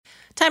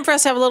Time for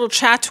us to have a little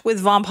chat with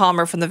Vaughn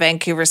Palmer from the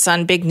Vancouver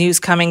Sun. Big news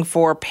coming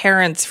for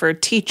parents, for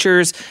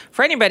teachers,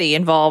 for anybody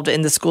involved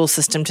in the school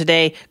system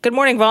today. Good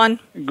morning, Vaughn.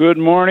 Good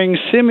morning,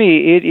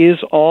 Simi. It is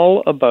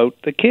all about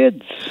the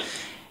kids.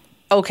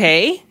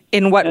 Okay.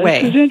 In what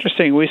way? This is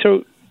interesting. We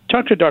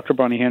talked to Dr.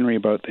 Bonnie Henry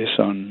about this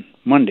on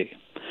Monday.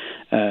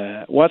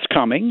 What's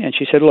coming? And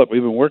she said, look,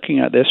 we've been working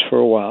at this for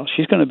a while.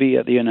 She's going to be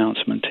at the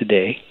announcement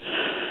today.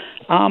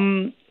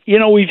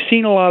 We've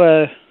seen a lot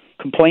of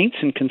complaints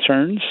and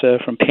concerns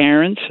from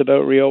parents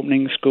about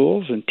reopening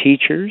schools and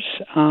teachers.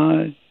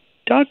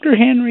 Dr.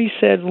 Henry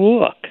said,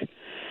 look,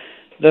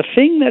 the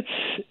thing that's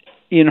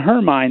in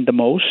her mind the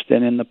most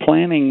and in the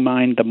planning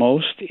mind the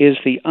most is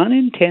the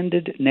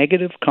unintended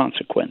negative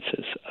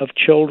consequences of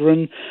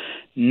children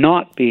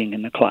not being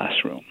in the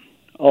classroom.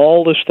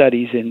 All the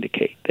studies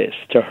indicate this.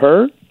 To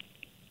her,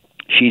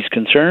 she's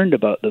concerned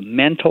about the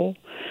mental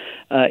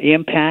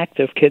impact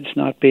of kids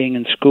not being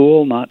in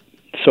school, not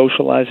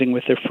socializing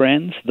with their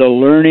friends, the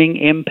learning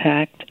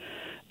impact,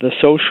 the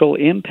social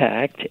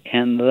impact,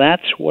 and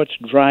that's what's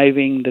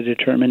driving the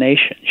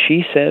determination.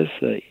 She says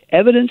the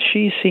evidence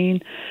she's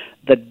seen,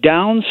 the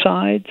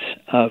downsides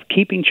of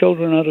keeping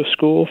children out of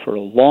school for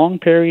a long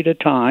period of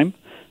time,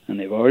 and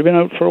they've already been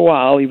out for a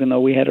while, even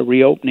though we had a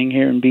reopening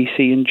here in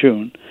BC in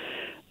June,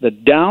 the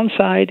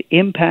downside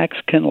impacts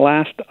can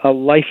last a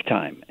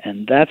lifetime,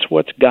 and that's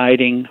what's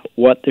guiding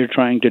what they're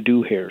trying to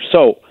do here.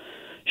 So,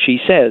 she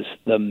says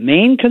the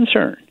main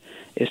concern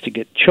is to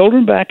get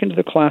children back into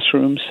the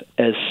classrooms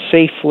as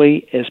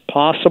safely as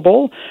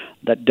possible.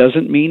 That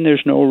doesn't mean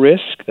there's no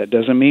risk. That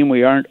doesn't mean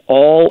we aren't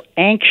all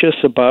anxious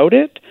about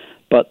it,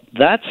 but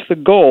that's the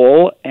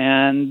goal.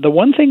 And the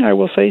one thing I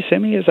will say,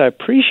 Simi, is I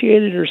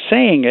appreciated her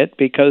saying it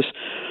because,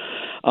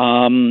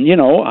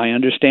 I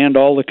understand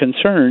all the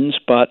concerns,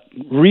 but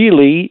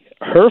really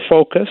her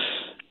focus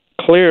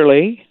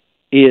clearly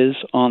is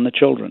on the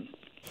children.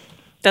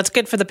 That's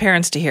good for the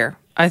parents to hear,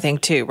 I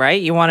think, too,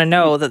 right? You want to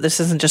know that this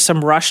isn't just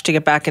some rush to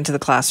get back into the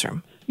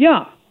classroom.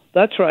 Yeah,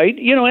 that's right.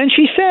 And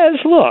she says,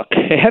 look,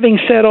 having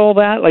said all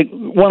that, like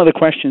one of the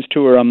questions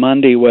to her on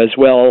Monday was,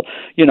 well,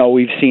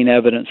 we've seen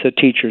evidence that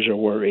teachers are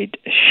worried.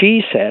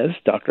 She says,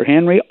 Dr.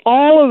 Henry,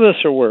 all of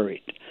us are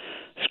worried.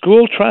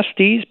 School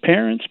trustees,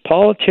 parents,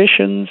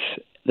 politicians,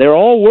 they're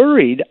all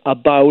worried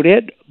about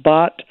it,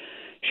 but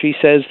she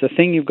says the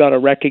thing you've got to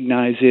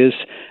recognize is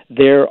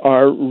there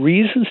are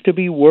reasons to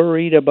be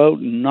worried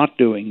about not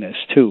doing this,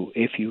 too.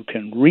 If you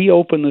can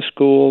reopen the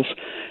schools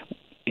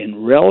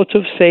in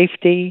relative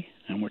safety,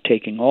 and we're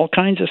taking all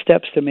kinds of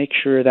steps to make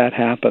sure that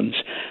happens,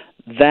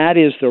 that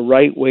is the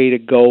right way to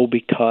go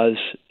because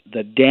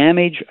the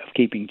damage of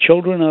keeping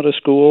children out of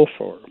school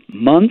for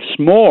months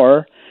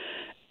more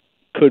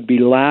could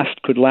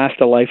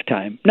last a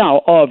lifetime.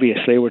 Now,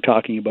 obviously, we're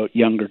talking about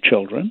younger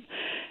children.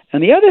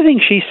 And the other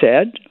thing she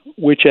said,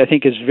 which I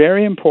think is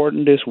very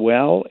important as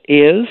well,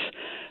 is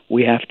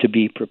we have to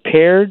be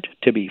prepared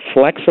to be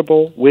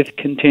flexible with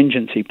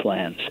contingency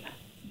plans.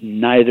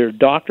 Neither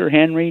Dr.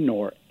 Henry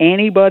nor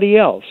anybody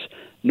else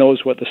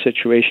knows what the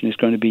situation is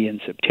going to be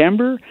in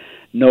September,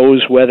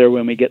 knows whether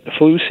when we get the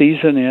flu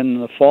season in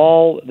the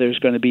fall, there's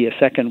going to be a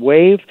second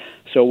wave.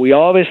 So we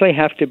obviously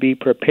have to be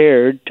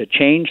prepared to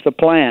change the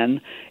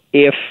plan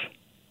if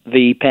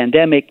the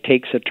pandemic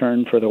takes a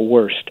turn for the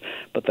worst.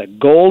 But the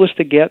goal is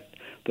to get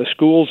the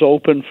schools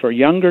open for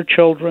younger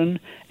children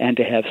and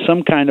to have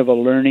some kind of a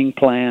learning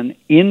plan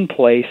in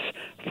place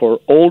for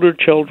older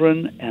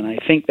children, and I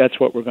think that's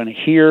what we're going to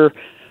hear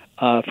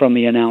from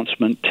the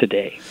announcement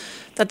today.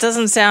 That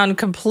doesn't sound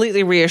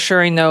completely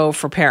reassuring, though,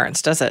 for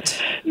parents, does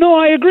it? No,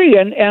 I agree.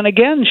 And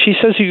again, she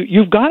says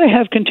you've got to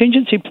have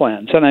contingency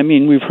plans. And I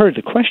mean, we've heard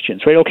the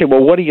questions, right? Okay,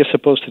 well, what are you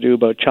supposed to do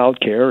about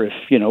childcare if,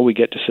 we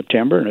get to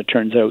September and it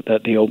turns out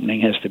that the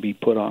opening has to be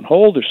put on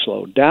hold or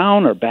slowed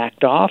down or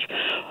backed off?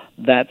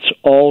 That's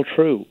all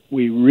true.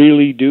 We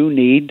really do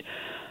need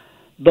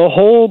the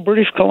whole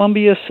British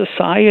Columbia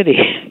society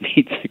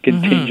needs a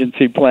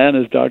contingency plan,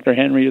 as Dr.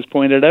 Henry has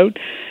pointed out,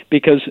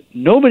 because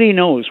nobody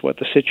knows what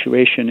the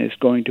situation is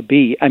going to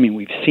be. I mean,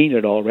 we've seen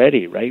it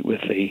already, right, with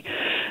the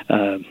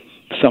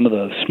some of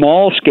the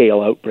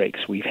small-scale outbreaks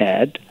we've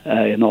had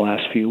in the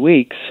last few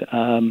weeks.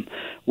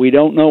 We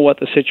don't know what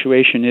the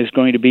situation is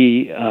going to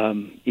be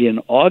in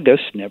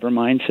August, never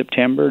mind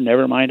September,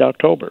 never mind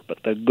October. But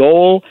the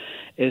goal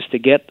is to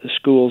get the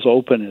schools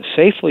open as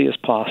safely as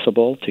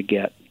possible, to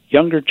get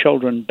younger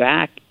children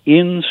back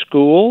in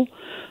school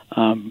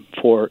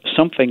for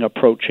something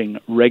approaching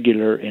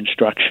regular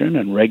instruction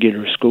and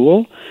regular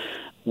school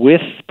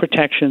with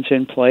protections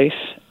in place.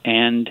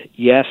 And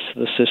yes,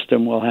 the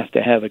system will have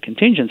to have a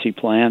contingency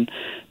plan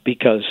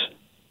because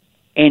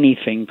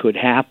anything could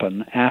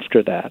happen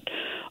after that.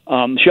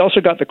 She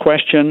also got the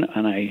question,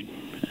 and I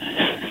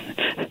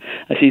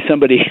see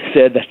somebody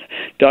said that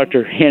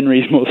Dr.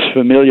 Henry's most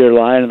familiar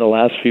line in the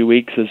last few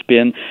weeks has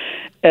been,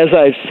 as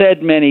I've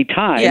said many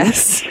times,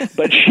 yes.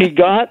 But she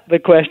got the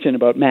question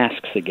about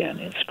masks again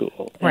in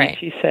school. Right. And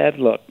she said,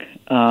 look,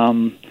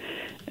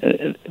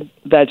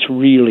 that's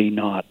really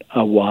not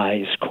a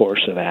wise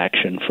course of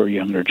action for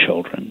younger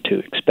children to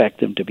expect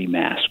them to be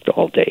masked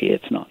all day.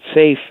 It's not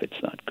safe.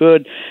 It's not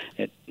good.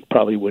 It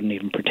probably wouldn't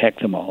even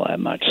protect them all that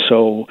much.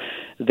 So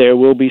there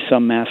will be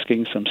some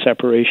masking, some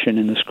separation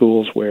in the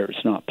schools where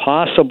it's not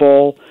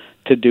possible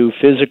to do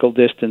physical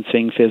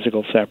distancing,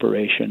 physical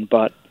separation,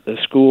 but the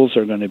schools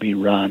are going to be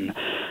run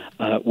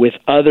with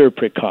other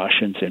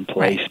precautions in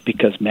place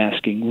because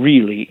masking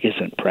really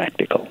isn't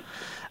practical.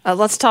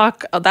 Let's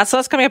talk. That's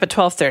coming up at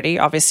 12:30.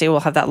 Obviously,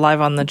 we'll have that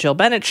live on the Jill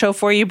Bennett Show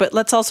for you. But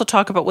let's also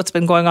talk about what's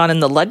been going on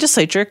in the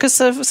legislature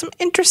because of some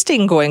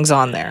interesting goings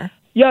on there.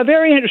 Yeah,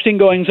 very interesting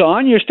goings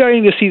on. You're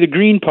starting to see the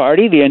Green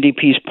Party, the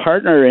NDP's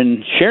partner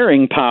in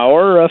sharing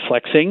power,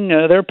 flexing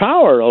their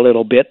power a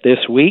little bit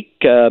this week.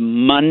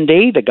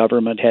 Monday, the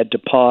government had to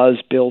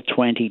pause Bill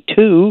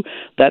 22.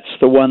 That's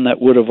the one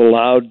that would have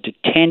allowed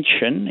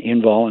detention,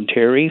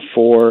 involuntary,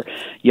 for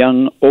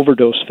young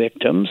overdose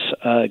victims.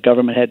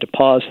 Government had to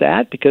pause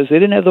that because they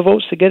didn't have the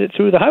votes to get it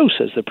through the House,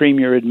 as the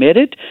Premier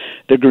admitted.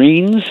 The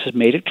Greens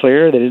made it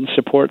clear they didn't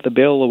support the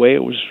bill the way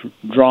it was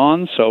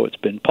drawn, so it's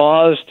been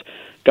paused.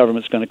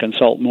 Government's going to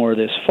consult more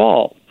this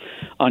fall.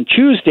 On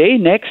Tuesday,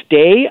 next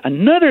day,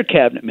 another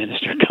cabinet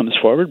minister comes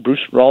forward,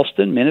 Bruce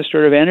Ralston,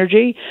 Minister of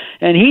Energy,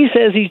 and he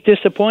says he's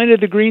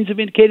disappointed the Greens have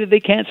indicated they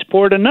can't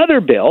support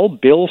another bill,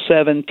 Bill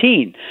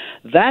 17.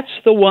 That's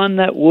the one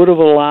that would have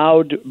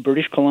allowed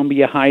British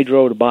Columbia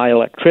Hydro to buy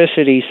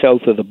electricity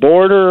south of the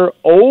border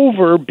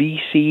over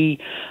BC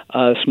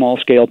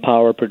small-scale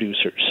power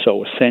producers.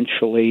 So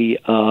essentially,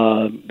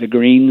 the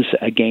Greens,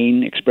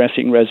 again,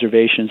 expressing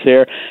reservations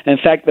there. In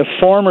fact, the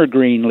former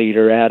Green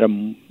leader,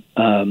 Adam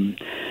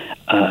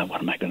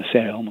what am I going to say?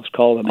 I almost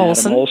called him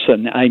Adam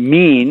Olsen. I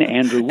mean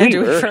Andrew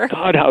Weaver.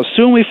 God, how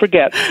soon we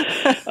forget.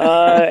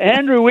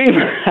 Andrew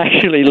Weaver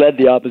actually led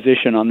the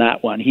opposition on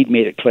that one. He'd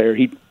made it clear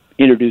he'd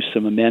introduced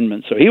some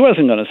amendments, so he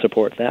wasn't going to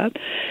support that.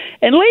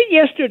 And late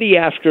yesterday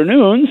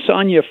afternoon,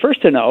 Sonia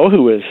Furstenau,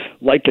 who is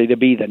likely to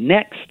be the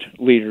next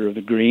leader of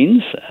the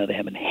Greens, they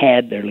haven't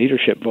had their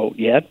leadership vote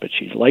yet, but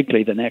she's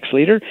likely the next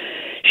leader,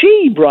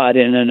 she brought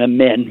in an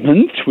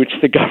amendment, which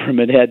the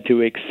government had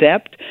to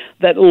accept,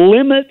 that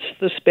limits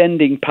the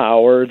spending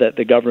power that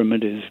the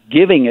government is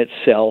giving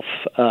itself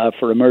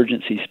for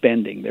emergency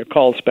spending. They're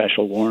called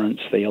special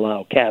warrants. They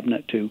allow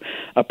Cabinet to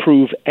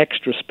approve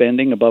extra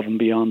spending above and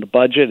beyond the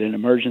budget in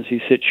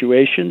emergency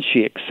situations.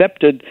 She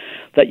accepted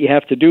that you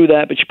have to do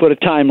that, but she put a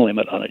time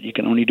limit on it. You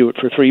can only do it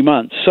for 3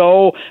 months.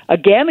 So,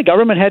 again, the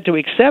government had to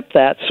accept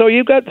that. So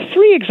you've got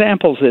 3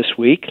 examples this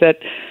week that,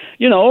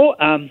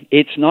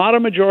 it's not a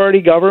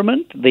majority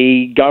government.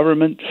 The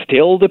government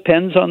still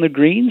depends on the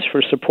Greens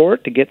for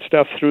support to get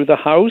stuff through the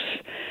House.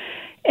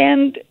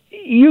 And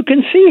you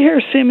can see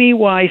here, Simi,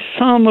 why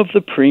some of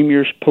the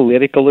Premier's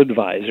political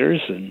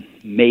advisors, and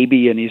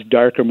maybe in his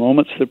darker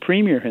moments, the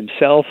Premier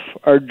himself,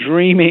 are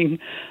dreaming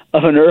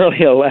of an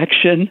early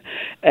election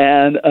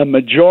and a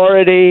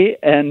majority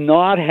and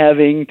not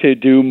having to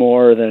do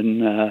more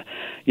than,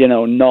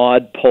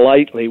 nod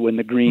politely when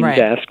the Greens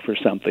ask for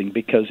something,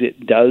 because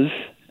it does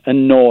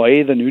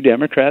annoy the New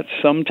Democrats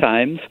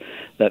sometimes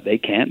that they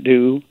can't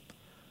do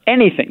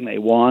anything they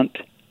want.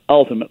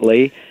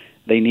 Ultimately,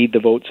 they need the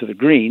votes of the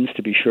Greens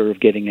to be sure of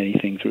getting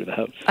anything through the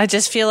House. I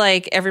just feel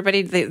like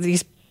everybody,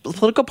 these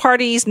political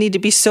parties need to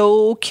be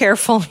so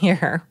careful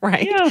here,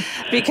 right? Yeah,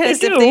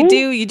 because if they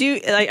do,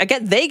 I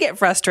get they get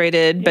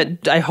frustrated,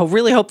 but I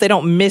really hope they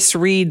don't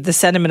misread the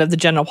sentiment of the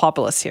general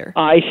populace here.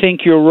 I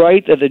think you're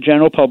right that the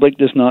general public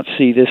does not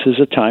see this as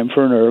a time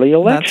for an early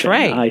election. That's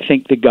right. I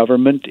think the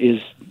government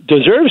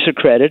deserves the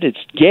credit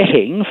it's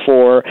getting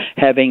for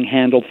having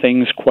handled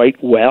things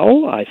quite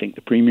well. I think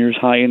the Premier's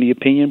high in the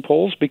opinion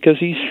polls because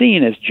he's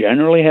seen as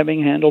generally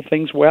having handled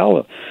things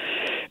well.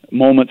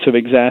 Moments of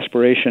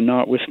exasperation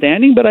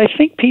notwithstanding, but I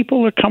think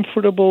people are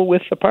comfortable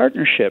with the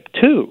partnership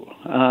too.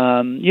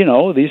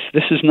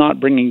 This is not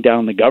bringing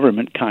down the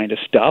government kind of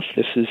stuff.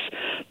 This is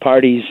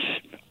parties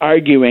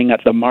arguing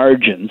at the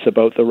margins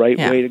about the right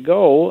way to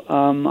go.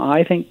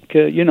 I think,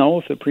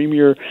 if the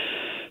Premier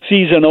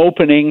sees an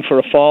opening for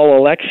a fall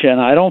election,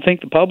 I don't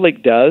think the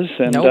public does.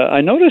 And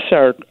I noticed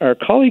our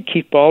colleague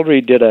Keith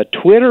Baldry did a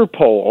Twitter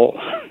poll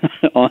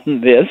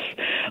on this,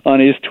 on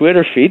his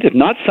Twitter feed. It's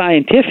not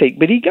scientific,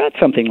 but he got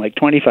something like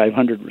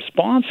 2,500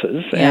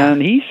 responses,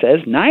 and he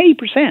says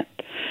 90%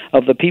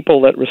 of the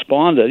people that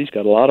responded, he's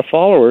got a lot of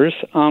followers,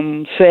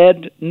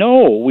 said,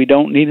 no, we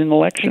don't need an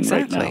election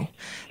right now.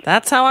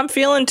 That's how I'm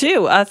feeling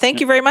too.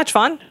 Thank you very much,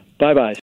 Vaughn. Bye-bye.